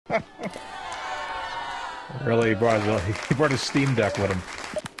Really, he brought his Steam Deck with him.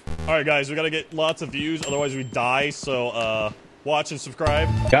 Alright guys, we gotta get lots of views, otherwise we die, so watch and subscribe.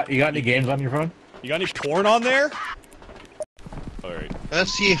 You got any games on your phone? You got any porn on there? Alright.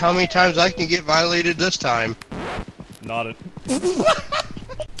 Let's see how many times I can get violated this time. Not it.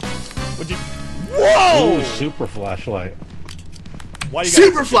 Would you? Whoa! Ooh, SuperFlashLight. Why you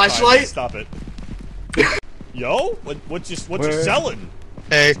got SuperFlashLight? Stop it. Yo, what you selling?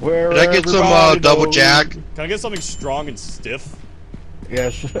 Hey, can I get some double jack? Can I get something strong and stiff?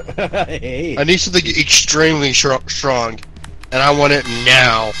 Yes. Hey. I need something extremely strong, and I want it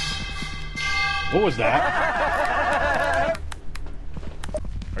now. What was that?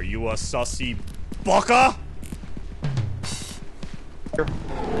 Are you a sussy bucka?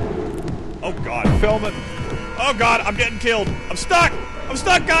 Oh god. Film it. Oh god, I'm getting killed. I'm stuck! I'm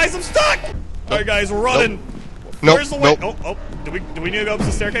stuck, guys! I'm stuck! Alright guys, we're running. Nope. Where's the way? Nope. Oh, do we need to go up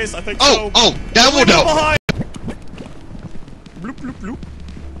the staircase? I think Oh, so. oh, that will no. Behind. Bloop bloop bloop.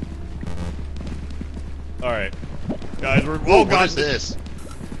 Alright. Guys, we're Oh, god. what is this?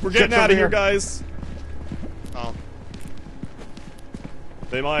 We're getting out of here, guys. Oh.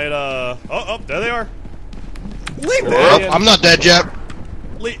 They might oh, there they are. Leave Well, that! I'm not dead yet.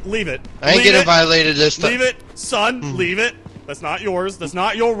 Leave it. I ain't Leave getting it. violated this time. Leave it, son. Leave it. That's not yours. That's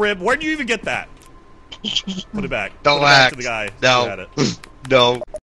not your rib. Where would you even get that? Put it back. Don't Put it back act. to the guy. No. Who had it. No.